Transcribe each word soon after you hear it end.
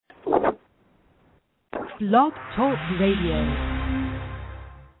Blog Talk Radio.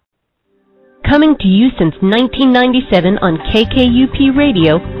 Coming to you since 1997 on KKUP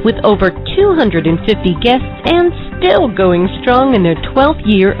Radio with over 250 guests and still going strong in their 12th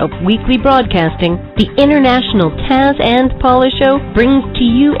year of weekly broadcasting, the International Taz and Paula Show brings to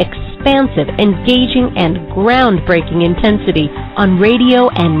you expansive, engaging, and groundbreaking intensity on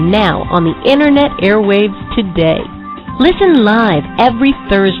radio and now on the Internet airwaves today. Listen live every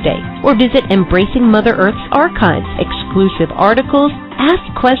Thursday or visit Embracing Mother Earth's archives, exclusive articles, ask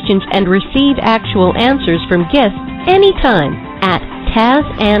questions, and receive actual answers from guests anytime at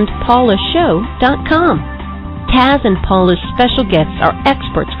tazandpaulashow.com. Taz and Paula's special guests are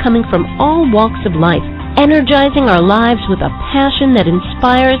experts coming from all walks of life, energizing our lives with a passion that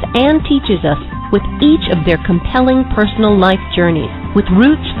inspires and teaches us with each of their compelling personal life journeys, with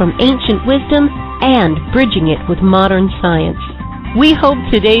roots from ancient wisdom and bridging it with modern science. We hope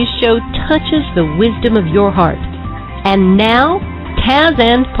today's show touches the wisdom of your heart. And now, Taz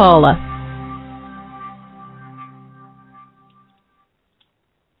and Paula.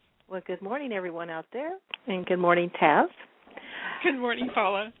 Well, good morning, everyone out there, and good morning, Taz. Good morning,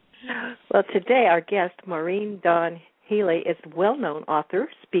 Paula. Well, today our guest, Maureen Healy, is a well-known author,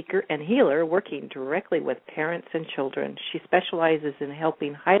 speaker, and healer working directly with parents and children. She specializes in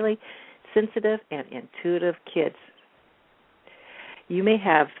helping highly sensitive and intuitive kids. You may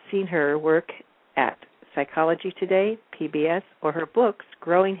have seen her work at Psychology Today, PBS, or her books,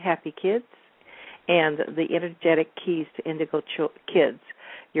 Growing Happy Kids and The Energetic Keys to Indigo Kids,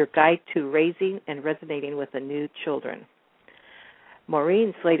 your guide to raising and resonating with the new children.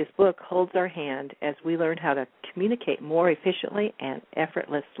 Maureen's latest book holds our hand as we learn how to communicate more efficiently and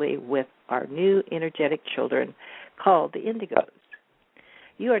effortlessly with our new energetic children, called the Indgos.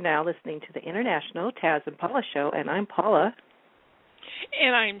 You are now listening to the International Taz and Paula Show, and I'm Paula.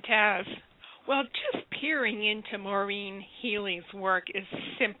 And I'm Taz. Well, just peering into Maureen Healy's work is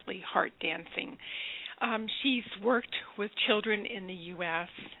simply heart-dancing. She's worked with children in the U.S.,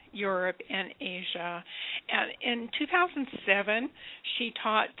 Europe, and Asia. And in 2007, she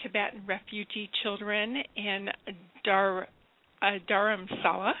taught Tibetan refugee children in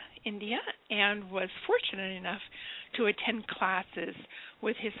Dharamsala, India, and was fortunate enough to attend classes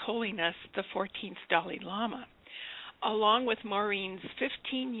with His Holiness the 14th Dalai Lama. Along with Maureen's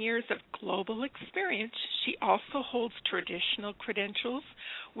 15 years of global experience, she also holds traditional credentials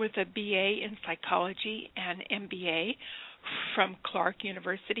with a BA in psychology and MBA from Clark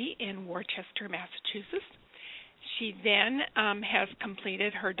University in Worcester, Massachusetts. She then has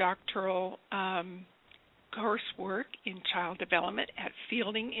completed her doctoral coursework in child development at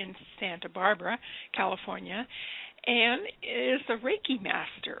Fielding in Santa Barbara, California, and is a Reiki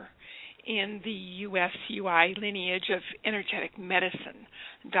master in the USUI lineage of energetic medicine.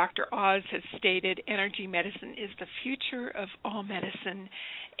 Dr. Oz has stated energy medicine is the future of all medicine,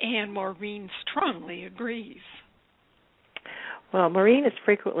 and Maureen strongly agrees. Well, Maureen is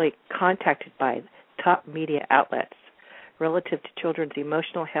frequently contacted by top media outlets relative to children's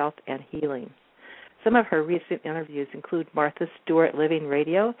emotional health and healing. Some of her recent interviews include Martha Stewart Living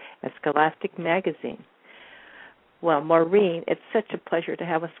Radio and Scholastic Magazine. Well, Maureen, it's such a pleasure to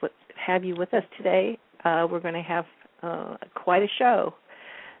have you with us today. We're going to have quite a show.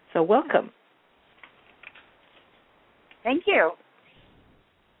 So welcome. Thank you.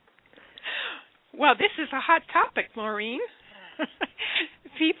 Well, this is a hot topic, Maureen.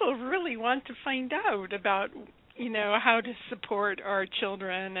 People really want to find out about, how to support our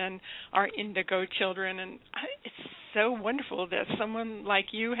children and our Indigo children. And it's so wonderful that someone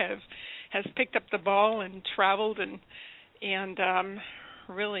like you has picked up the ball and traveled and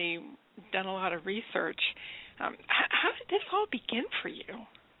really done a lot of research. How did this all begin for you?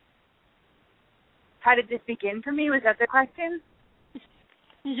 How did this begin for me? Was that the question?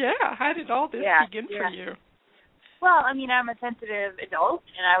 Yeah, how did all this begin for you? Well, I'm a sensitive adult,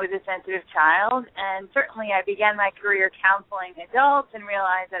 and I was a sensitive child, and certainly I began my career counseling adults and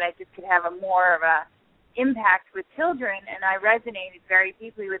realized that I just could have more of a impact with children, and I resonated very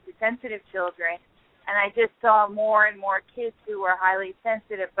deeply with the sensitive children. And I just saw more and more kids who were highly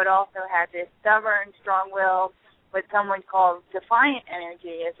sensitive but also had this stubborn, strong-willed, what someone calls defiant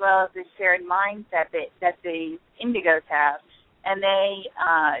energy, as well as this shared mindset that the Indigos have. And they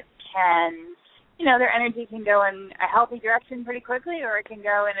can, their energy can go in a healthy direction pretty quickly, or it can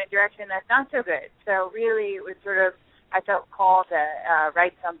go in a direction that's not so good. So really it was I felt called to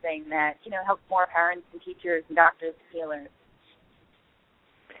write something that, helps more parents and teachers and doctors and healers.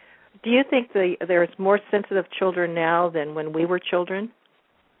 Do you think there's more sensitive children now than when we were children?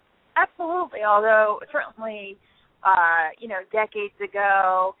 Absolutely, although certainly, decades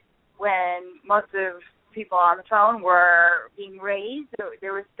ago when most of people on the phone were being raised.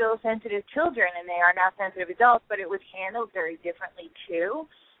 There were still sensitive children, and they are now sensitive adults, but it was handled very differently, too.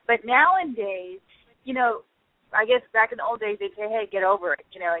 But nowadays, you know, I guess back in the old days, they'd say, hey, get over it,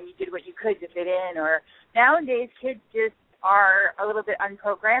 you know, and you did what you could to fit in. Or nowadays, kids just are a little bit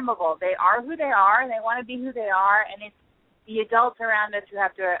unprogrammable. They are who they are, and they want to be who they are, and it's the adults around us who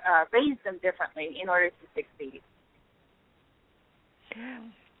have to raise them differently in order to succeed.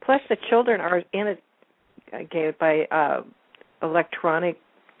 Plus, the children are inundated by electronic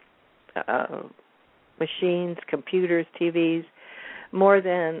machines, computers, TVs, more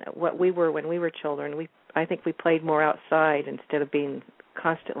than what we were when we were children. I think we played more outside instead of being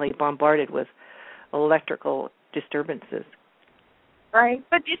constantly bombarded with electrical disturbances. Right,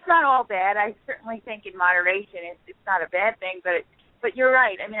 but it's not all bad. I certainly think in moderation it's not a bad thing, but you're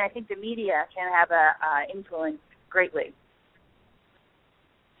right. I mean, I think the media can have a influence greatly.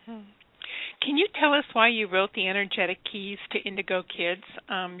 Can you tell us why you wrote the Energetic Keys to Indigo Kids,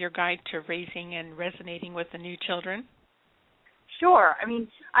 your guide to raising and resonating with the new children? Sure. I mean,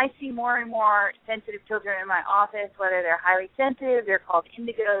 I see more and more sensitive children in my office, whether they're highly sensitive, they're called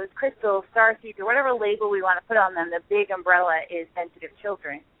indigos, crystals, starseeds, or whatever label we want to put on them. The big umbrella is sensitive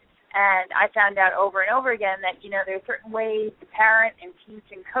children. And I found out over and over again that, you know, there are certain ways to parent and teach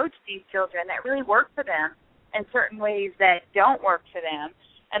and coach these children that really work for them and certain ways that don't work for them.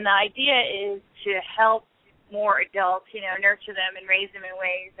 And the idea is to help more adults, you know, nurture them and raise them in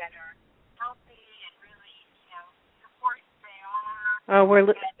ways that are healthy and really, you know, support who they are. We're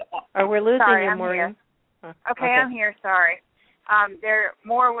losing sorry, you, Maureen. Okay, I'm here. Sorry. There are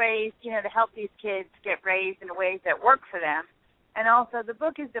more ways, you know, to help these kids get raised in ways that work for them. And also, the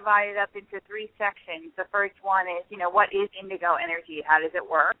book is divided up into 3 sections. The first one is, you know, what is indigo energy? How does it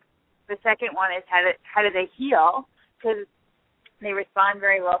work? The second one is how do they heal? Because they respond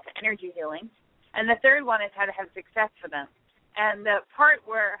very well to energy healing. And the third one is how to have success for them. And the part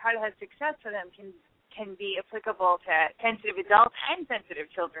where how to have success for them can be applicable to sensitive adults and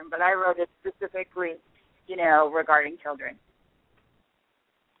sensitive children, but I wrote it specifically, you know, regarding children.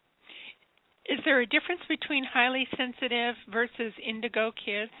 Is there a difference between highly sensitive versus indigo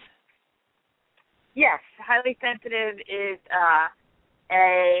kids? Yes, highly sensitive is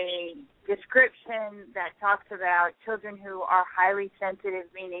a description that talks about children who are highly sensitive,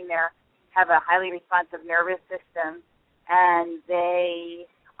 meaning they have a highly responsive nervous system, and they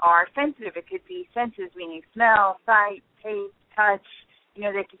are sensitive. It could be senses, meaning smell, sight, taste, touch. You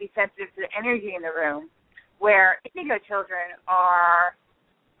know, they could be sensitive to the energy in the room, where indigo children are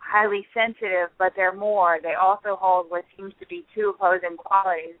highly sensitive, but they're more. They also hold what seems to be 2 opposing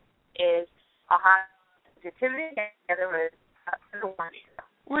qualities, is a high sensitivity and the other is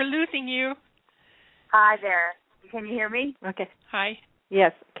We're losing you. Hi there. Can you hear me? Okay. Hi.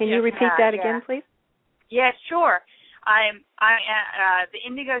 Yes. Can you repeat that again, please? Yes, sure. I'm the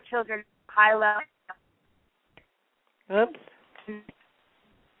Indigo Children high level. Oops.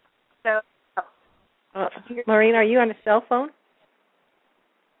 So, Maureen, are you on a cell phone?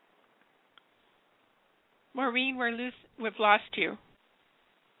 Maureen, we've lost you.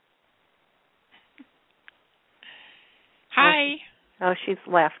 Hi. Oh, she's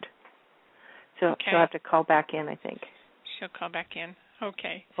left. So okay. She'll have to call back in, I think. She'll call back in.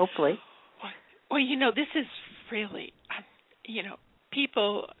 Okay. Hopefully. Well, you know, this is really, you know,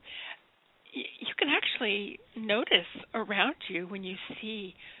 people, you can actually notice around you when you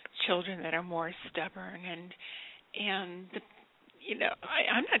see children that are more stubborn and you know,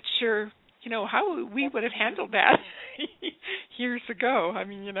 I'm not sure, you know, how we would have handled that years ago. I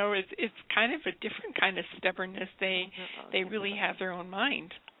mean, you know, it's kind of a different kind of stubbornness. They really have their own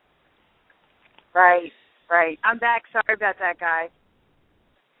mind. Right. I'm back. Sorry about that, guys.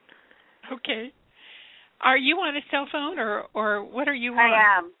 Okay. Are you on a cell phone or what are you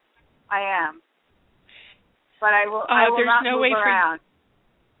on? I am. But I will not no move way around.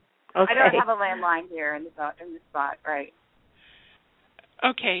 Okay. I don't have a landline here in the spot, right?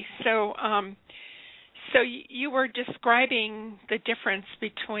 Okay, so you were describing the difference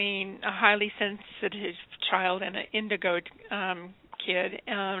between a highly sensitive child and an indigo kid,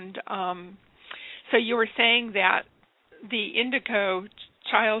 and so you were saying that the indigo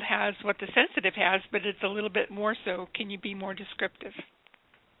child has what the sensitive has, but it's a little bit more so. Can you be more descriptive?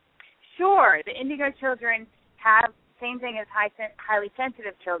 Sure. The indigo children have same thing as highly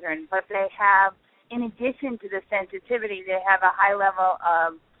sensitive children, but they have, in addition to the sensitivity, they have a high level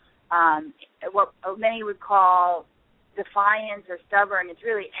of what many would call defiance or stubborn. It's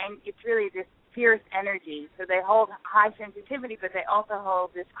really this fierce energy. So they hold high sensitivity, but they also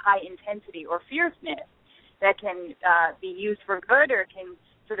hold this high intensity or fierceness that can be used for good or can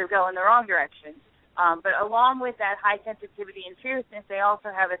sort of go in the wrong direction. But along with that high sensitivity and fierceness, they also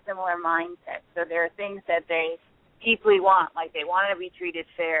have a similar mindset. So there are things that they deeply want, like they want to be treated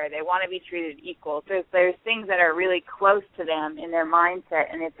fair, they want to be treated equal. So there's things that are really close to them in their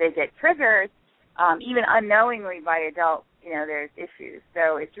mindset, and if they get triggered, even unknowingly by adults, there's issues.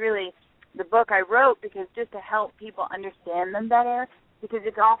 So it's really the book I wrote because just to help people understand them better, because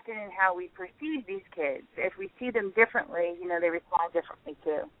it's often in how we perceive these kids. If we see them differently, they respond differently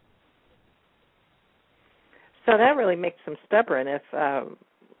too. So that really makes them stubborn if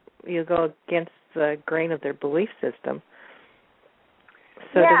you go against the grain of their belief system.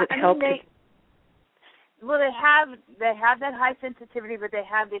 So does it help? Well, they have that high sensitivity, but they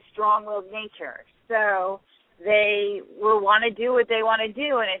have this strong-willed nature. So they will want to do what they want to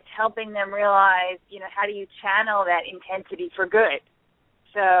do, and it's helping them realize, how do you channel that intensity for good?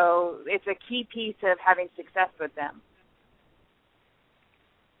 So it's a key piece of having success with them.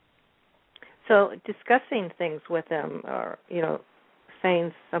 So discussing things with them, or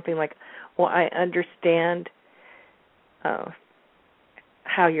saying something like, "Well, I understand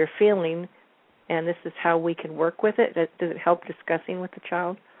how you're feeling, and this is how we can work with it." Does it help discussing with the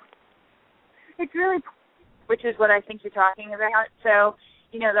child? It's really, which is what I think you're talking about. So,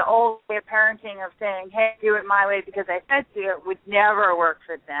 the old way of parenting of saying, "Hey, do it my way because I said to," would never work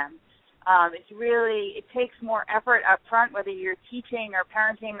for them. It takes more effort up front, whether you're teaching or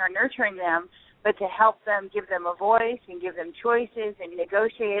parenting or nurturing them, but to help them, give them a voice and give them choices and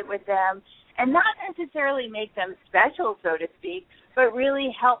negotiate with them, and not necessarily make them special, so to speak, but really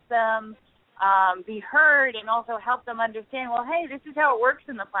help them be heard and also help them understand, well, hey, this is how it works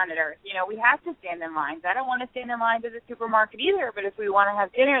in the planet Earth. We have to stand in lines. I don't want to stand in line to the supermarket either, but if we want to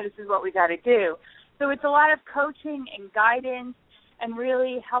have dinner, this is what we got to do. So it's a lot of coaching and guidance and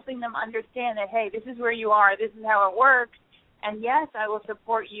really helping them understand that, hey, this is where you are, this is how it works, and yes, I will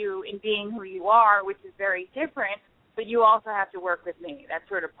support you in being who you are, which is very different, but you also have to work with me. That's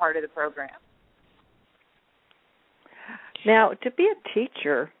sort of part of the program. Now, to be a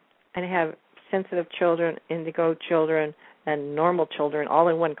teacher and have sensitive children, indigo children, and normal children all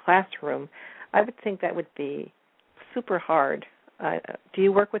in one classroom, I would think that would be super hard. Do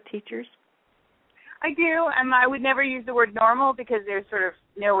you work with teachers? I do, and I would never use the word normal because there's sort of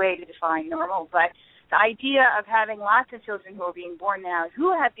no way to define normal, but the idea of having lots of children who are being born now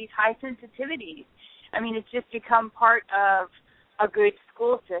who have these high sensitivities, it's just become part of a good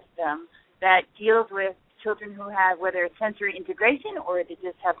school system that deals with children who have, whether it's sensory integration or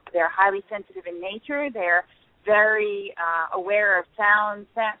they're highly sensitive in nature, they're very aware of sound,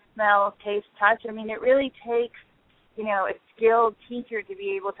 smell, taste, touch. It really takes, a skilled teacher to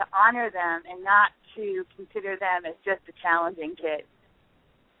be able to honor them and not to consider them as just a challenging kid.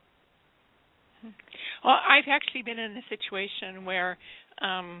 Well, I've actually been in a situation where,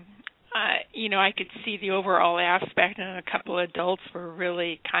 I could see the overall aspect, and a couple of adults were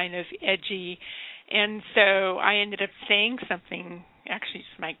really kind of edgy, and so I ended up saying something actually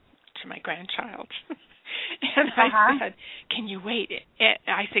to my grandchild, and I said, "Can you wait?"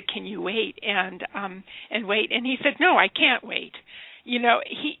 I said, "Can you wait?" and wait, and he said, "No, I can't wait." He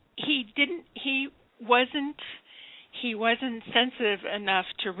wasn't sensitive enough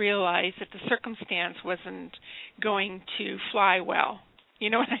to realize that the circumstance wasn't going to fly well. You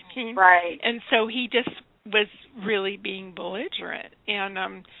know what I mean? Right. And so he just was really being belligerent. And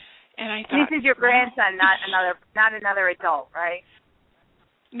I thought, this is your grandson, not another adult, right?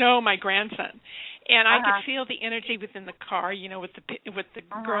 No, my grandson. And I could feel the energy within the car, with the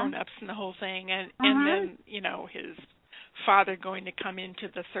grown-ups and the whole thing, and then his father going to come into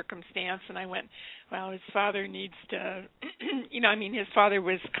the circumstance, and I went, well, his father needs to, his father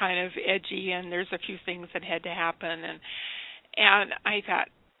was kind of edgy, and there's a few things that had to happen, and I thought,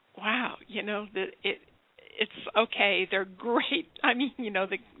 wow, it's okay, they're great.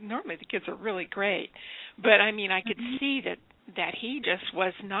 Normally the kids are really great, but I could see that he just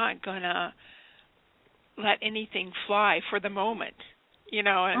was not gonna let anything fly for the moment. He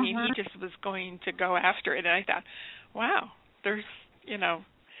just was going to go after it, and I thought, wow, there's,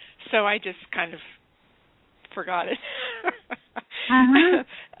 so I just kind of forgot it.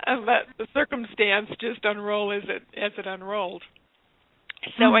 And let the circumstance just unroll as it unrolled.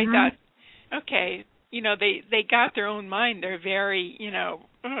 So I thought, okay, they got their own mind. They're very,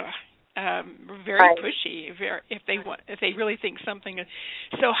 very pushy. If they really think something.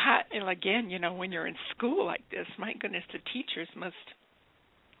 So and again, when you're in school like this, my goodness, the teachers must.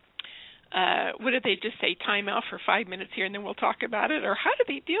 What did they just say? Time out for 5 minutes here, and then we'll talk about it? Or how do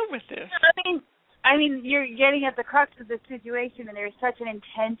they deal with this? I mean, you're getting at the crux of the situation, and there's such an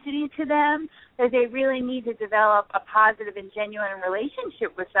intensity to them that they really need to develop a positive and genuine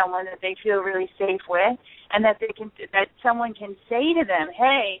relationship with someone that they feel really safe with, and that someone can say to them,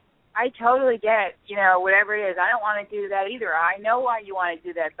 hey, I totally get, whatever it is. I don't want to do that either. I know why you want to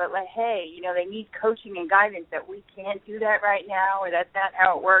do that, but hey, they need coaching and guidance that we can't do that right now, or that's not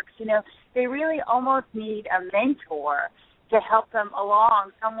how it works. They really almost need a mentor to help them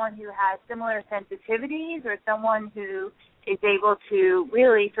along, someone who has similar sensitivities or someone who is able to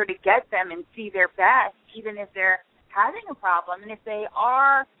really sort of get them and see their best, even if they're having a problem. And if they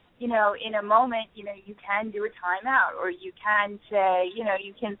are, in a moment, you can do a timeout, or you can say,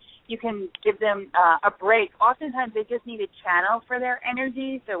 you can give them a break. Oftentimes they just need a channel for their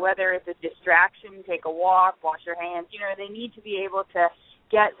energy. So whether it's a distraction, take a walk, wash your hands, they need to be able to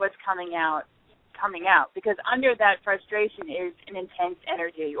get what's coming out, because under that frustration is an intense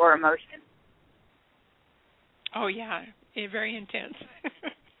energy or emotion. Oh yeah, very intense.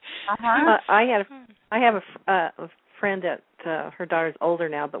 I have a friend that her daughter's older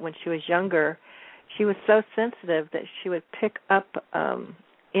now, but when she was younger, she was so sensitive that she would pick up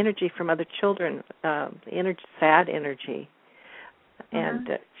energy from other children, sad energy, and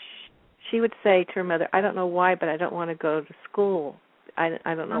she would say to her mother, "I don't know why, but I don't want to go to school. I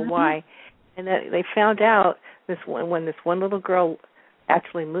don't know why." And that they found out when this one little girl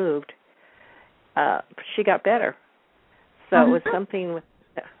actually moved, she got better. So it was something with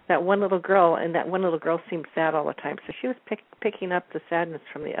that one little girl, and that one little girl seemed sad all the time. So she was picking up the sadness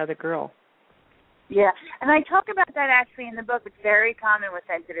from the other girl. Yeah, and I talk about that actually in the book. It's very common with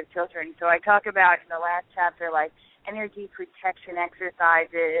sensitive children. So I talk about in the last chapter, like energy protection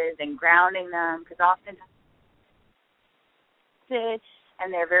exercises and grounding them, because often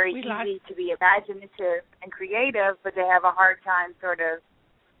and they're very easy to be imaginative and creative, but they have a hard time sort of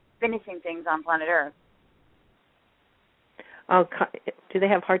finishing things on planet Earth. Do they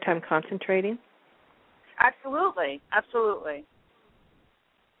have a hard time concentrating? Absolutely.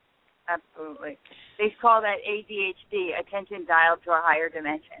 They call that ADHD, attention dialed to a higher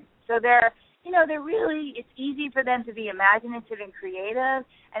dimension. So they're really, it's easy for them to be imaginative and creative,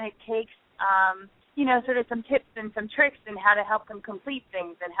 and it takes sort of some tips and some tricks in how to help them complete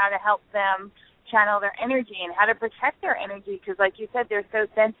things and how to help them channel their energy and how to protect their energy, because like you said, they're so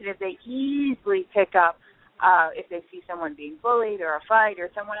sensitive, they easily pick up if they see someone being bullied or a fight or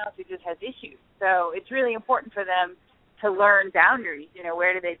someone else who just has issues. So it's really important for them to learn boundaries,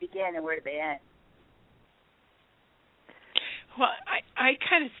 where do they begin and where do they end. Well, I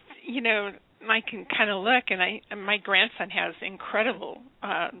kind of, I can kind of look, and my grandson has incredible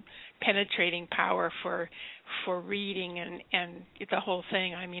penetrating power for reading and the whole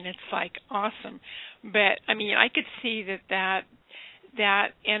thing. I mean, it's like awesome. But I mean, I could see that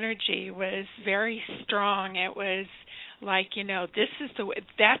energy was very strong. It was like, this is the way,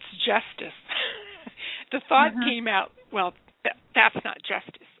 that's justice. The thought came out, well, that's not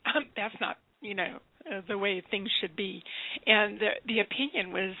justice. That's not, the way things should be. And the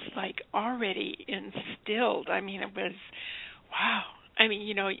opinion was like already instilled. I mean, it was, wow. I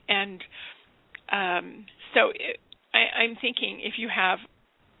mean, and so I'm thinking if you have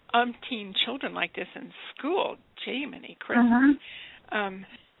umpteen children like this in school, Jiminy Christmas. And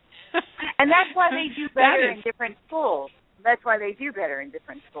that's why they do better in different schools. That's why they do better in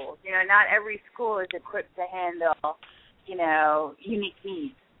different schools. Not every school is equipped to handle, unique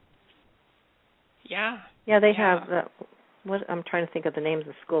needs. Yeah. Yeah, they have. I'm trying to think of the names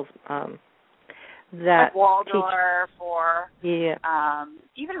of schools. Like Waldorf or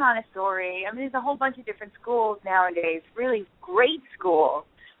even Montessori. I mean, there's a whole bunch of different schools nowadays, really great schools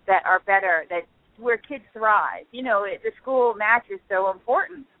that are better, where kids thrive. The school match is so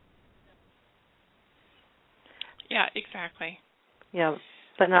important. Yeah, exactly. Yeah,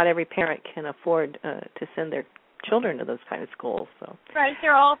 but not every parent can afford to send their children to those kind of schools. So right,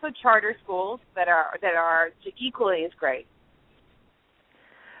 there are also charter schools that are equally as great.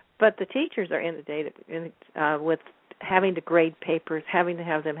 But the teachers are inundated with having to grade papers, having to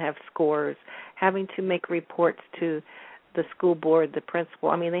have them have scores, having to make reports to the school board, the principal.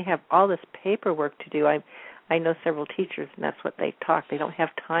 I mean, they have all this paperwork to do. I know several teachers, and that's what they talk. They don't have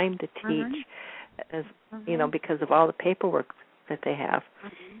time to teach, because of all the paperwork that they have.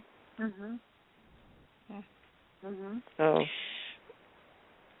 So,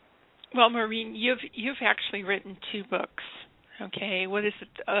 well, Maureen, you've actually written 2 books. Okay, what is it?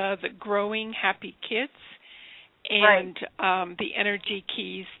 The Growing Happy Kids and the Energy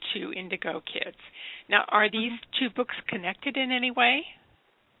Keys to Indigo Kids. Now, are these 2 books connected in any way?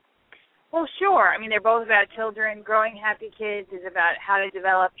 Well, sure. I mean, they're both about children. Growing Happy Kids is about how to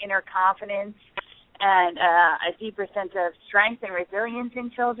develop inner confidence and a deeper sense of strength and resilience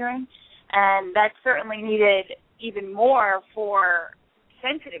in children. And that's certainly needed even more for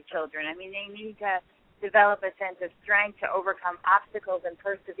sensitive children. I mean, they need to develop a sense of strength to overcome obstacles and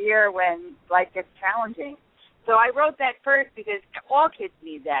persevere when life gets challenging. So I wrote that first because all kids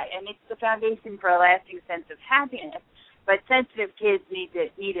need that, and it's the foundation for a lasting sense of happiness. But sensitive kids need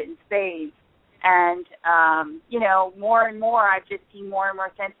it in spades. And, more and more, I've just seen more and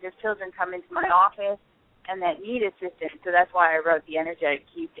more sensitive children come into my office and that need assistance. So that's why I wrote the Energetic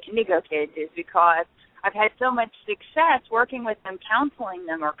Keys to Indigo Kids, is because I've had so much success working with them, counseling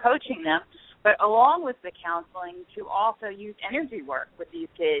them or coaching them, but along with the counseling to also use energy work with these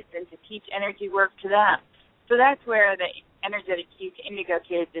kids and to teach energy work to them. So that's where the Energetic Keys to Indigo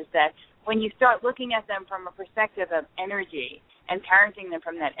Kids is, that when you start looking at them from a perspective of energy and parenting them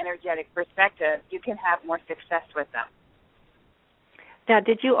from that energetic perspective, you can have more success with them. Now,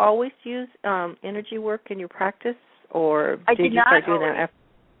 did you always use energy work in your practice, or did you start doing that after?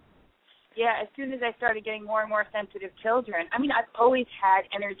 Yeah, as soon as I started getting more and more sensitive children. I mean, I've always had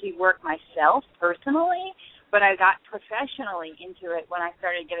energy work myself personally, but I got professionally into it when I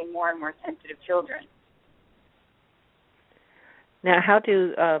started getting more and more sensitive children. Now, how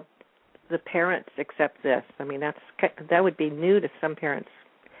do the parents accept this? I mean, that would be new to some parents.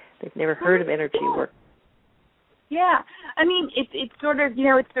 They've never heard of energy work. Yeah, I mean, it's sort of,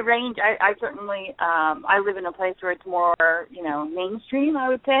 it's the range. I certainly, I live in a place where it's more, mainstream, I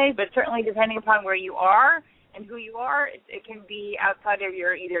would say, but certainly depending upon where you are and who you are, it can be outside of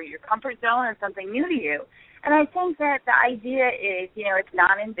either your comfort zone or something new to you. And I think that the idea is, it's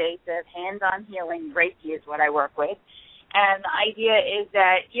non-invasive, hands-on healing. Reiki is what I work with. And the idea is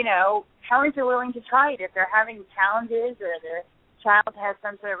that, parents are willing to try it. If they're having challenges or their child has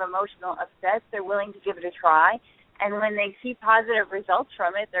some sort of emotional upset, they're willing to give it a try. And when they see positive results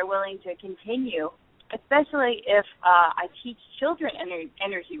from it, they're willing to continue, especially if I teach children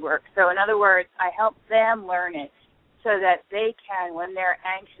energy work. So in other words, I help them learn it so that they can, when they're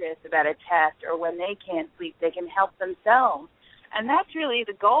anxious about a test or when they can't sleep, they can help themselves. And that's really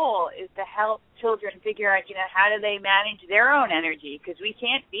the goal, is to help children figure out, how do they manage their own energy, because we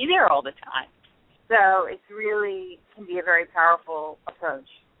can't be there all the time. So it's really can be a very powerful approach.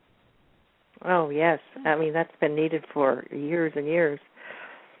 Oh, yes. I mean, that's been needed for years and years.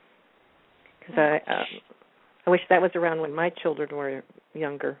 Because I wish that was around when my children were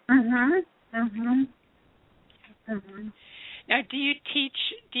younger. Now, do you teach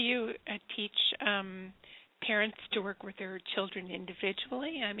parents to work with their children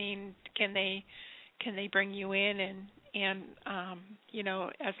individually? I mean, can they bring you in and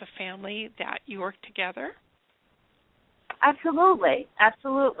as a family that you work together? Absolutely.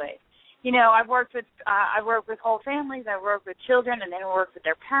 I've worked with whole families. I work with children, and then I work with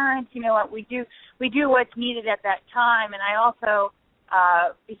their parents. You know what we do what's needed at that time. And I also,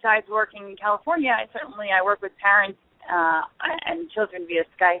 besides working in California, I work with parents and children via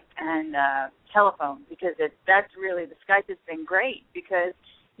Skype and telephone, because that's really, the Skype has been great, because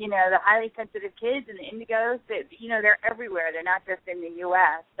the highly sensitive kids and the Indigos, they're everywhere. They're not just in the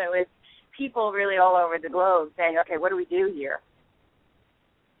U.S. So it's people really all over the globe saying, okay, what do we do here?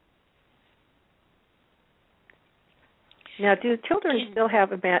 Now, do children still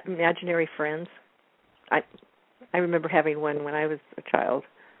have imaginary friends? I remember having one when I was a child.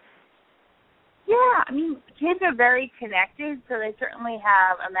 Yeah, I mean, kids are very connected, so they certainly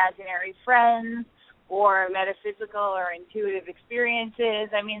have imaginary friends or metaphysical or intuitive experiences.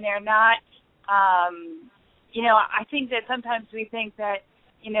 I mean, they're not, I think that sometimes we think that,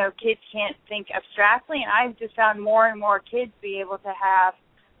 kids can't think abstractly, and I've just found more and more kids be able to have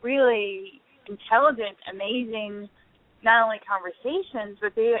really intelligent, amazing, not only conversations,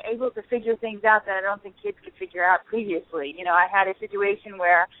 but they're able to figure things out that I don't think kids could figure out previously. I had a situation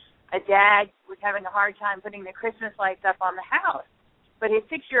where a dad was having a hard time putting the Christmas lights up on the house, but his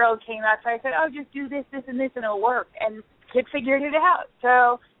 6-year-old came out, so I said, just do this, this, and this, and it'll work. And kid figured it out.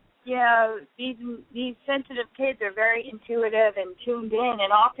 So, these sensitive kids are very intuitive and tuned in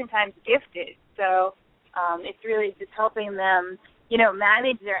and oftentimes gifted. So it's really just helping them,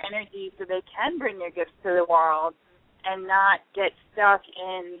 manage their energy so they can bring their gifts to the world and not get stuck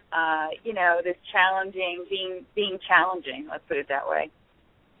in, this challenging, being challenging, let's put it that way.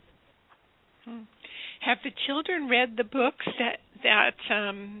 Have the children read the books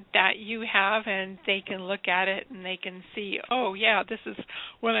that you have, and they can look at it and they can see, oh yeah, this is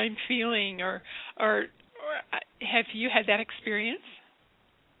what I'm feeling, or have you had that experience?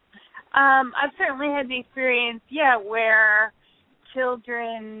 I've certainly had the experience, where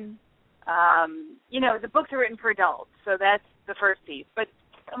children, the books are written for adults, so that's the first piece. But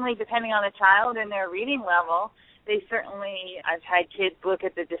certainly, depending on the child and their reading level, I've had kids look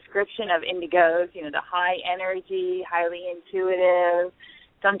at the description of indigos, the high energy, highly intuitive,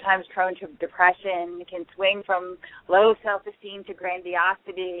 sometimes prone to depression, can swing from low self-esteem to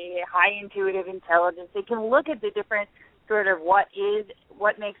grandiosity, high intuitive intelligence. They can look at the different sort of what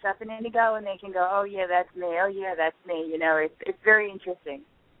makes up an indigo, and they can go, oh, yeah, that's me. Oh, yeah, that's me. It's very interesting.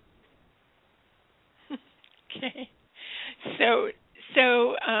 Okay. So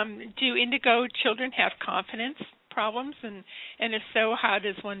do indigo children have confidence problems, and if so, how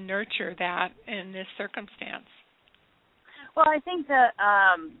does one nurture that in this circumstance? Well, I think that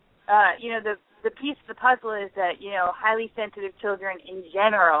the piece of the puzzle is that highly sensitive children in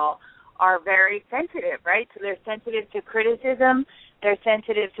general are very sensitive, right? So they're sensitive to criticism, they're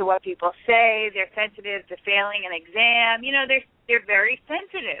sensitive to what people say, they're sensitive to failing an exam. They're very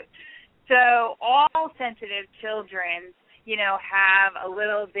sensitive. So all sensitive children, have a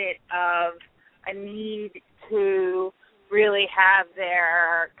little bit of a need to really have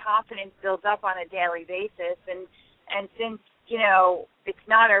their confidence built up on a daily basis. And since, it's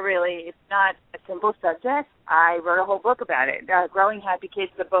not a simple subject, I wrote a whole book about it. Growing Happy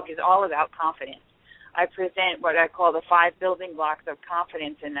Kids, the book, is all about confidence. I present what I call the 5 building blocks of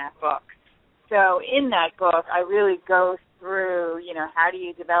confidence in that book. So in that book, I really go through, how do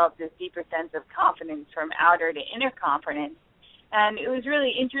you develop this deeper sense of confidence from outer to inner confidence. And it was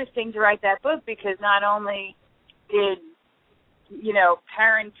really interesting to write that book because not only did,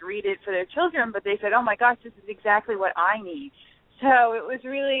 parents read it for their children, but they said, oh, my gosh, this is exactly what I need. So it was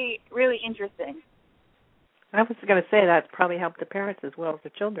really, really interesting. I was going to say that probably helped the parents as well as the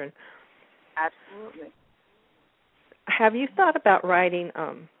children. Absolutely. Have you thought about writing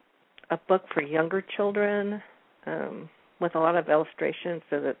a book for younger children with a lot of illustrations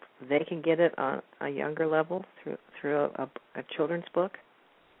so that they can get it on a younger level through a children's book?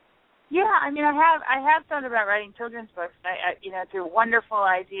 Yeah, I have thought about writing children's books. It's a wonderful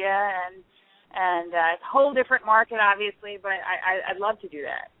idea, and it's a whole different market, obviously, but I'd love to do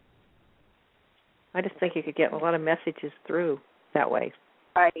that. I just think you could get a lot of messages through that way.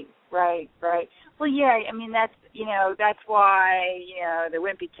 Right. Well, yeah, that's why, the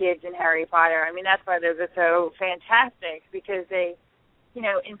wimpy kids in Harry Potter, that's why those are so fantastic, because they,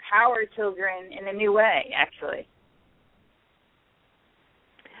 empower children in a new way, actually.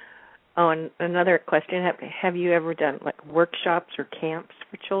 Oh, and another question, have you ever done, workshops or camps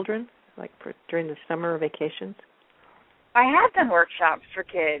for children, during the summer vacations? I have done workshops for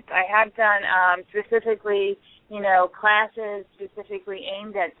kids. I have done specifically, classes specifically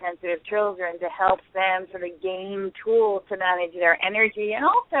aimed at sensitive children to help them sort of gain tools to manage their energy and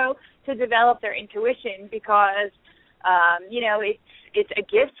also to develop their intuition because, it's a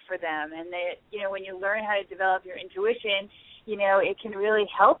gift for them. And, when you learn how to develop your intuition, it can really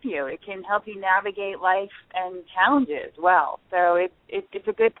help you. It can help you navigate life and challenges well. So it's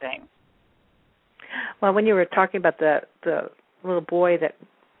a good thing. Well, when you were talking about the little boy that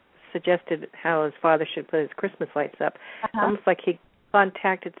suggested how his father should put his Christmas lights up, almost like he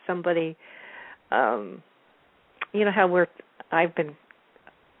contacted somebody. How I've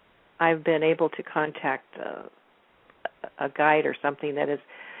been able to contact a guide or something that is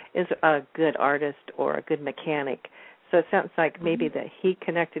a good artist or a good mechanic. So it sounds like maybe that he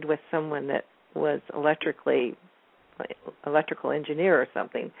connected with someone that was electrical engineer or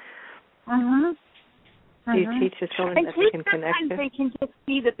something. Do you teach the children that they can connect to? They can just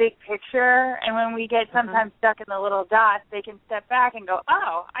see the big picture, and when we get sometimes stuck in the little dots, they can step back and go,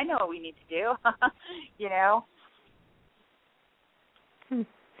 oh, I know what we need to do,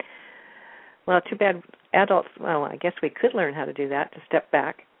 Well, too bad adults, I guess we could learn how to do that, to step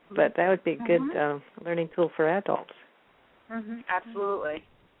back, but that would be a good learning tool for adults. Absolutely.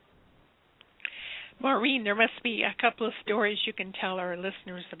 Maureen, there must be a couple of stories you can tell our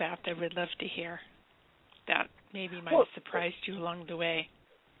listeners about that we'd love to hear that maybe might have surprised you along the way.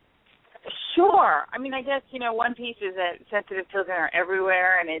 Sure. I guess, one piece is that sensitive children are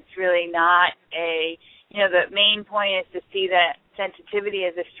everywhere, and it's really not the main point is to see that sensitivity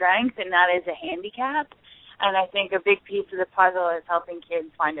as a strength and not as a handicap. And I think a big piece of the puzzle is helping kids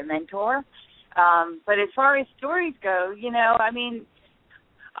find a mentor. But as far as stories go,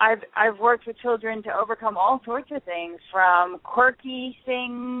 I've worked with children to overcome all sorts of things, from quirky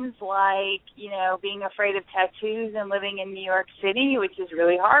things like, being afraid of tattoos and living in New York City, which is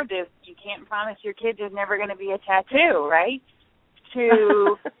really hard. You can't promise your kid there's never going to be a tattoo, right?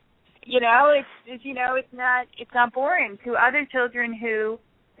 To, it's not boring. To other children who,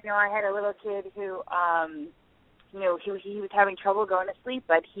 I had a little kid who, he was having trouble going to sleep,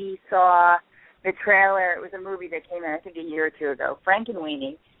 but he saw the trailer. It was a movie that came out, I think, a year or two ago,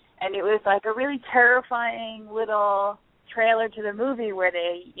 Frankenweenie, and it was like a really terrifying little trailer to the movie where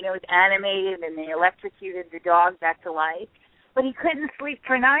they, you know, it was animated and they electrocuted the dog back to life. But he couldn't sleep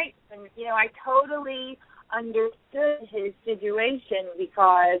for nights, and, you know, I totally understood his situation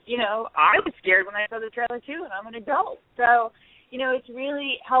because, you know, I was scared when I saw the trailer too, and I'm an adult. So, you know, it's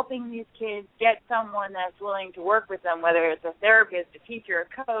really helping these kids get someone that's willing to work with them, whether it's a therapist, a teacher,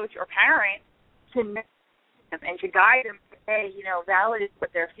 a coach, or parent, to know them and to guide them to say, you know, validate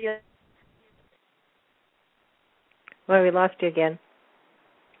what they're feeling. Well, we lost you again.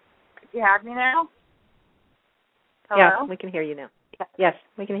 Do you have me now? Hello? Yeah, we can hear you now. Yes,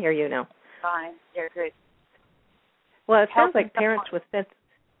 we can hear you now. Fine. Yeah, good. Well, it sounds like parents with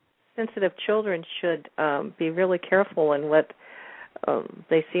sensitive children should be really careful in what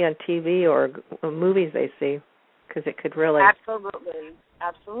they see on TV or movies they see, because it could really...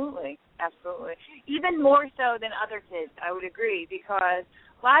 Absolutely. Even more so than other kids, I would agree, because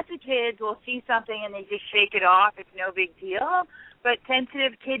lots of kids will see something and they just shake it off. It's no big deal. But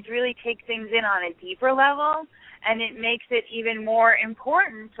sensitive kids really take things in on a deeper level, and it makes it even more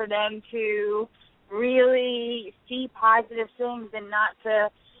important for them to really see positive things and not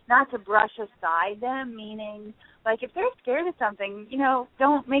to brush aside them, meaning, like, if they're scared of something, you know,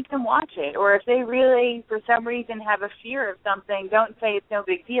 don't make them watch it. Or if they really, for some reason, have a fear of something, don't say it's no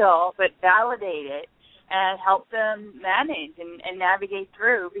big deal, but validate it and help them manage and navigate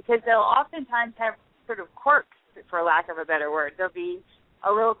through, because they'll oftentimes have sort of quirks, for lack of a better word. They'll be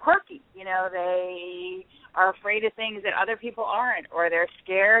a little quirky. You know, they are afraid of things that other people aren't, or they're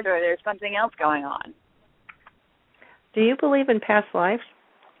scared, or there's something else going on. Do you believe in past lives?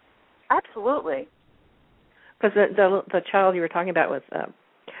 Absolutely. Because the child you were talking about was that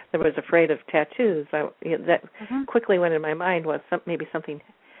was afraid of tattoos. That quickly went in my mind was maybe something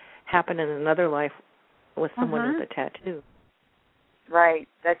happened in another life with someone with a tattoo. Right,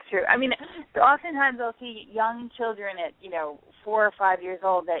 that's true. I mean, oftentimes I'll see young children at, 4 or 5 years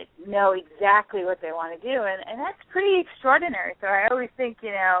old that know exactly what they want to do, and that's pretty extraordinary. So I always think,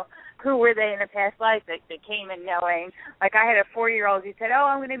 who were they in a past life that came in knowing? Like, I had a 4-year-old who said,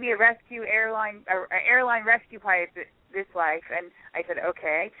 I'm going to be a airline rescue pilot this life, and I said,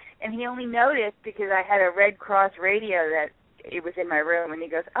 okay. And he only noticed because I had a Red Cross radio that it was in my room, and he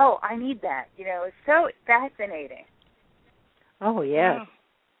goes, I need that. It's so fascinating. Oh, yes.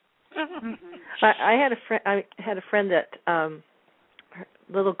 I had a friend that her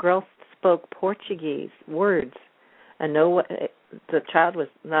little girl spoke Portuguese words, and the child was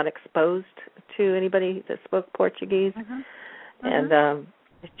not exposed to anybody that spoke Portuguese, and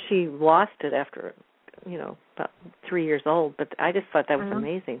she lost it after, about 3 years old. But I just thought that was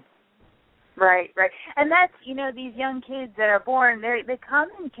amazing. Right. And that's, these young kids that are born, they come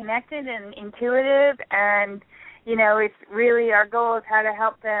in connected and intuitive, and it's really our goal is how to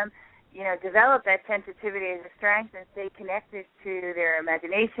help them, develop that sensitivity as a strength and stay connected to their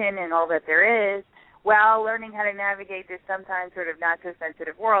imagination and all that there is, while learning how to navigate this sometimes sort of not so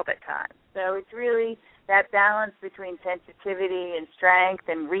sensitive world at times. So it's really that balance between sensitivity and strength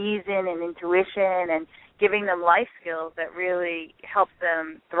and reason and intuition and giving them life skills that really helps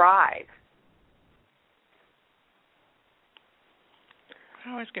them thrive.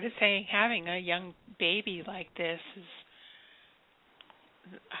 I was going to say, having a young baby like this is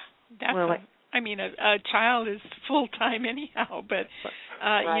definitely. A child is full time anyhow, but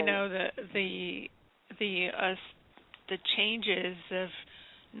the changes of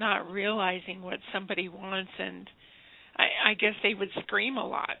not realizing what somebody wants, and I guess they would scream a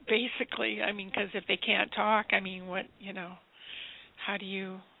lot, basically. Because if they can't talk, how do you? How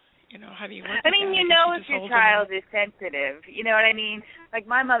do you work with that? If your child is sensitive, you know what I mean? Like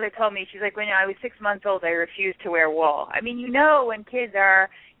my mother told me, she's like, when I was 6 months old, I refused to wear wool. When kids are,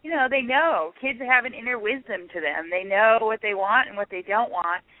 they know. Kids have an inner wisdom to them. They know what they want and what they don't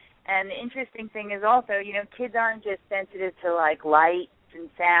want. And the interesting thing is also, kids aren't just sensitive to like lights and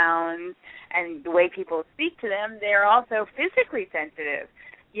sounds and the way people speak to them. They're also physically sensitive.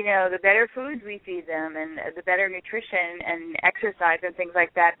 The better foods we feed them and the better nutrition and exercise and things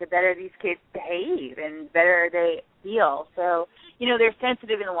like that, the better these kids behave and better they feel. So, they're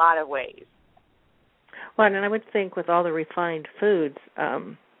sensitive in a lot of ways. Well, and I would think with all the refined foods,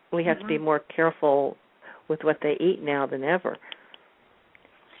 we have to be more careful with what they eat now than ever.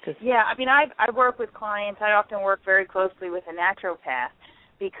 Yeah, I work with clients. I often work very closely with a naturopath,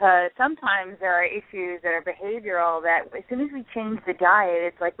 because sometimes there are issues that are behavioral that as soon as we change the diet,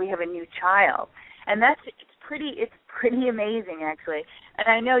 it's like we have a new child. And it's pretty amazing, actually. And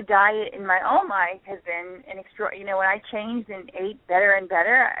I know diet in my own life has been an extra. You know, when I changed and ate better and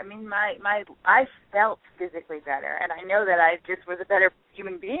better, I mean, I felt physically better, and I know that I just was a better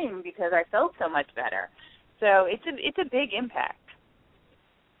human being because I felt so much better. So it's a big impact.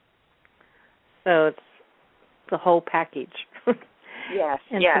 So it's the whole package. Yes.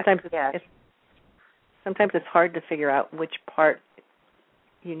 And yes. sometimes it's hard to figure out which part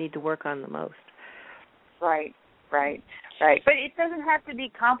you need to work on the most. Right. But it doesn't have to be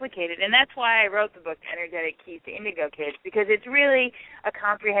complicated, and that's why I wrote the book, Energetic Keys to Indigo Kids, because it's really a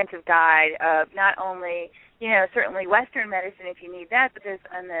comprehensive guide of not only, you know, certainly Western medicine if you need that, but there's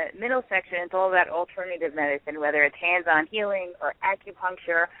on the middle section, it's all about alternative medicine, whether it's hands-on healing or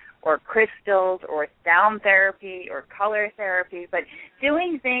acupuncture or crystals or sound therapy or color therapy, but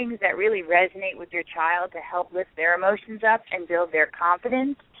doing things that really resonate with your child to help lift their emotions up and build their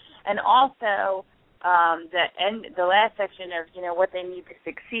confidence, and also the last section of, you know, what they need to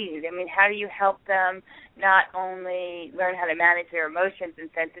succeed. I mean, how do you help them not only learn how to manage their emotions and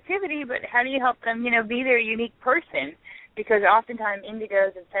sensitivity, but how do you help them, you know, be their unique person? Because oftentimes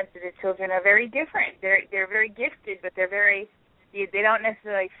indigos and sensitive children are very different. They're very gifted, but they don't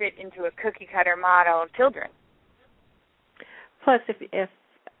necessarily fit into a cookie-cutter model of children. Plus, if you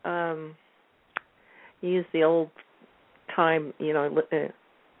use the old time,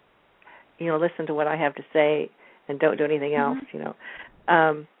 listen to what I have to say and don't do anything else,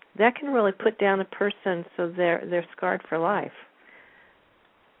 that can really put down a person so they're scarred for life.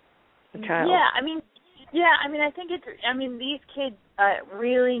 The child. I think these kids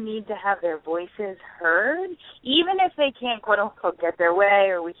really need to have their voices heard, even if they can't, quote unquote, get their way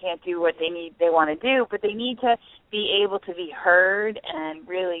or we can't do what they want to do, but they need to be able to be heard and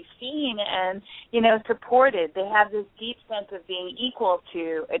really seen and, supported. They have this deep sense of being equal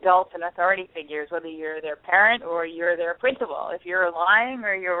to adults and authority figures, whether you're their parent or you're their principal. If you're lying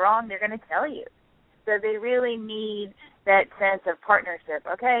or you're wrong, they're going to tell you. So they really need that sense of partnership.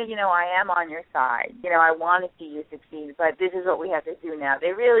 Okay, I am on your side. I want to see you succeed, but this is what we have to do now.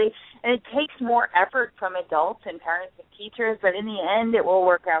 And it takes more effort from adults and parents and teachers, but in the end it will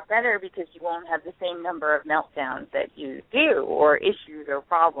work out better because you won't have the same number of meltdowns that you do or issues or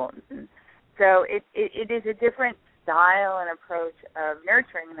problems. And so it is a different style and approach of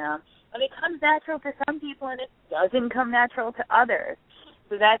nurturing them. And it comes natural to some people and it doesn't come natural to others.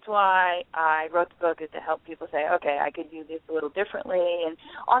 So that's why I wrote the book, is to help people say, okay, I could do this a little differently. And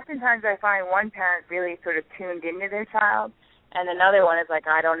oftentimes I find one parent really sort of tuned into their child, and another one is like,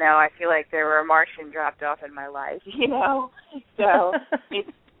 I don't know, I feel like there were a Martian dropped off in my life, So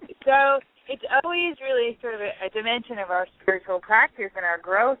it's always really sort of a dimension of our spiritual practice and our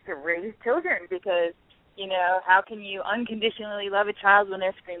growth to raise children because, how can you unconditionally love a child when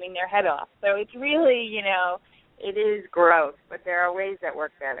they're screaming their head off? So it's really, it is growth, but there are ways that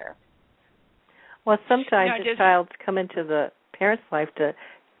work better. Well, sometimes the child's come into the parent's life to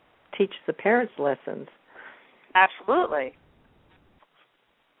teach the parents lessons. Absolutely.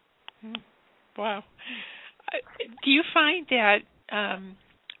 Wow. Do you find that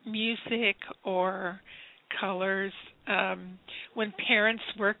music or colors, when parents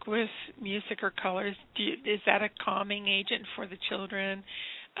work with music or colors, is that a calming agent for the children?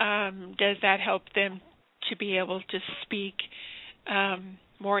 Does that help them to be able to speak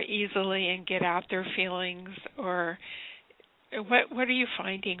more easily and get out their feelings, or what are you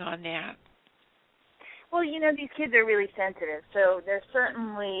finding on that? Well, these kids are really sensitive, so they're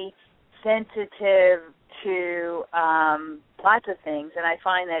certainly sensitive to lots of things, and I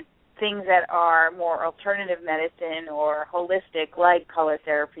find that things that are more alternative medicine or holistic, like color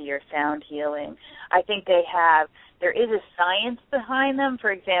therapy or sound healing, I think there is a science behind them.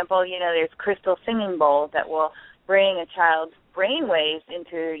 For example, there's crystal singing bowls that will bring a child's brain waves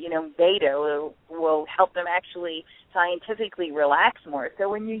into, beta, will help them actually scientifically relax more. So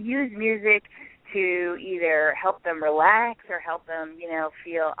when you use music to either help them relax or help them,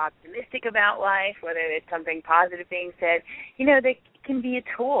 feel optimistic about life, whether it's something positive being said, they can be a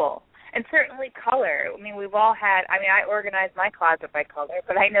tool. And certainly color. We've all had, I organize my closet by color,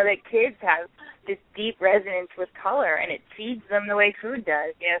 but I know that kids have this deep resonance with color, and it feeds them the way food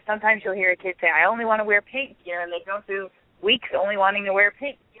does. Sometimes you'll hear a kid say, I only want to wear pink, and they go through weeks only wanting to wear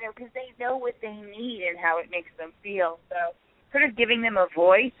pink, because they know what they need and how it makes them feel. So sort of giving them a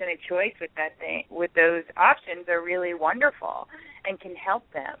voice and a choice with with those options are really wonderful and can help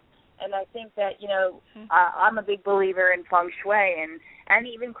them. And I think that, I'm a big believer in feng shui and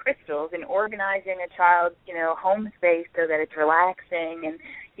even crystals and organizing a child's, home space so that it's relaxing and,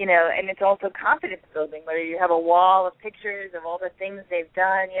 and it's also confidence building, whether you have a wall of pictures of all the things they've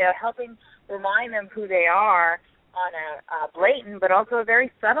done, helping remind them who they are on a blatant but also a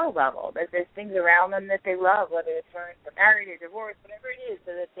very subtle level, that there's things around them that they love, whether it's married or divorced, whatever it is,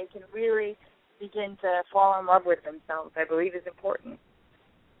 so that they can really begin to fall in love with themselves, I believe is important.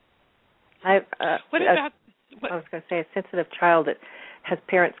 I was going to say, a sensitive child that has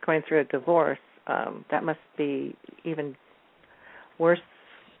parents going through a divorce, that must be even worse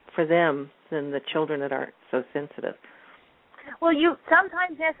for them than the children that aren't so sensitive. Well,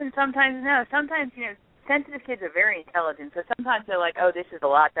 sometimes yes and sometimes no. Sometimes, sensitive kids are very intelligent, so sometimes they're like, oh, this is a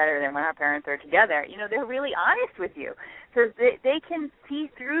lot better than when our parents are together. They're really honest with you. So they can see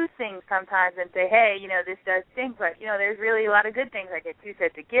through things sometimes and say, hey, this does stink, but, there's really a lot of good things. I get 2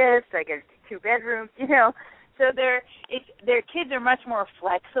 sets of gifts, I get 2 bedrooms, So their kids are much more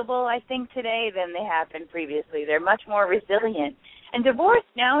flexible, I think, today than they have been previously. They're much more resilient. And divorce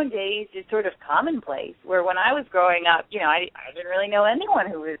nowadays is sort of commonplace, where when I was growing up, I didn't really know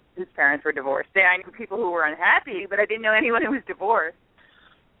anyone whose parents were divorced. I knew people who were unhappy, but I didn't know anyone who was divorced.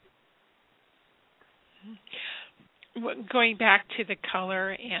 Going back to the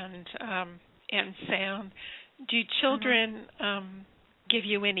color and sound, do children give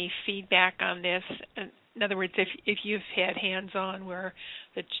you any feedback on this? In other words, if you've had hands-on where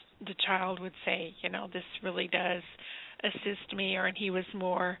the child would say, this really does assist me, or he was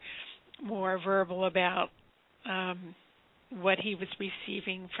more verbal about what he was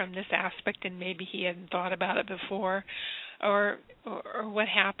receiving from this aspect, and maybe he hadn't thought about it before, or what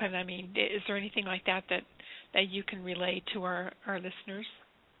happened. I mean, is there anything like that you can relay to our listeners?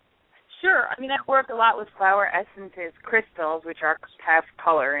 Sure. I mean, I work a lot with flower essences, crystals, which have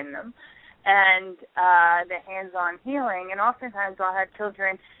color in them, and the hands-on healing. And oftentimes I'll have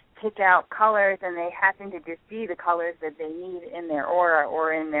children pick out colors, and they happen to just be the colors that they need in their aura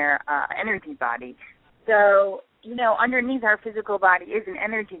or in their energy body. So, underneath our physical body is an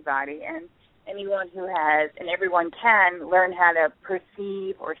energy body, and anyone who has, and everyone can, learn how to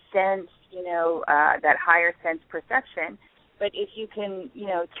perceive or sense, that higher sense perception. But if you can,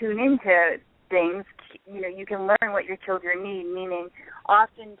 tune into things, you can learn what your children need, meaning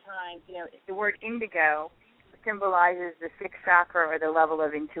oftentimes, the word indigo symbolizes the 6th chakra, or the level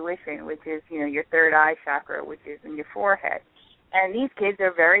of intuition, which is, your 3rd eye chakra, which is in your forehead. And these kids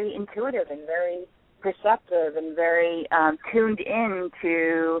are very intuitive and very perceptive and very tuned in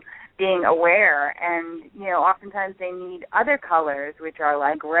to being aware. And, oftentimes they need other colors, which are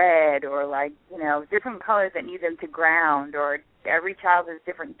like red or like, different colors that need them to ground, or every child has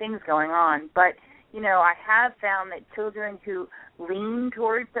different things going on. But, I have found that children who lean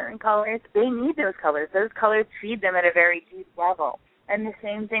towards certain colors, they need those colors. Those colors feed them at a very deep level. And the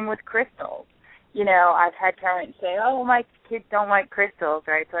same thing with crystals. I've had parents say, oh, my kids don't like crystals,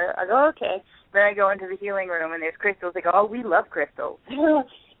 right? So I go, okay. Then I go into the healing room and there's crystals. They go, oh, we love crystals.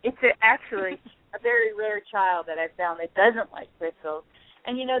 It's actually a very rare child that I've found that doesn't like crystals.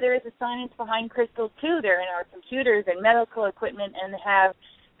 And, there is a science behind crystals, too. They're in our computers and medical equipment and have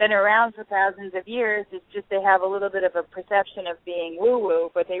been around for thousands of years. It's just they have a little bit of a perception of being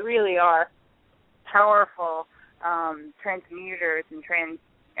woo-woo, but they really are powerful transmuters and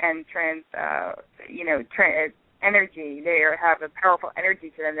energy. They have a powerful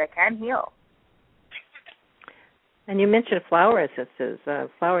energy to them that can heal. And you mentioned flower essences.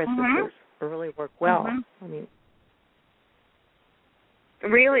 Flower essences really work well. I mean,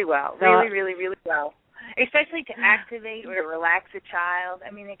 really well. Really, really, really well. Especially to activate or to relax a child.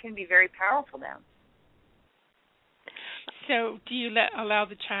 I mean, it can be very powerful now. So do you allow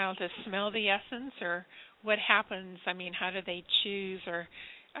the child to smell the essence, or what happens? I mean, how do they choose, or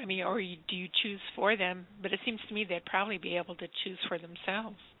do you choose for them? But it seems to me they'd probably be able to choose for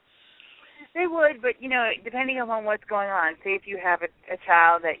themselves. They would, but, depending upon what's going on. Say if you have a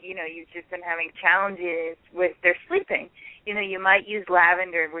child that, you've just been having challenges with their sleeping, you might use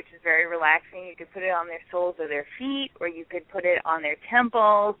lavender, which is very relaxing. You could put it on their soles of their feet, or you could put it on their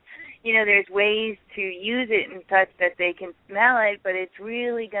temples. There's ways to use it in such that they can smell it, but it's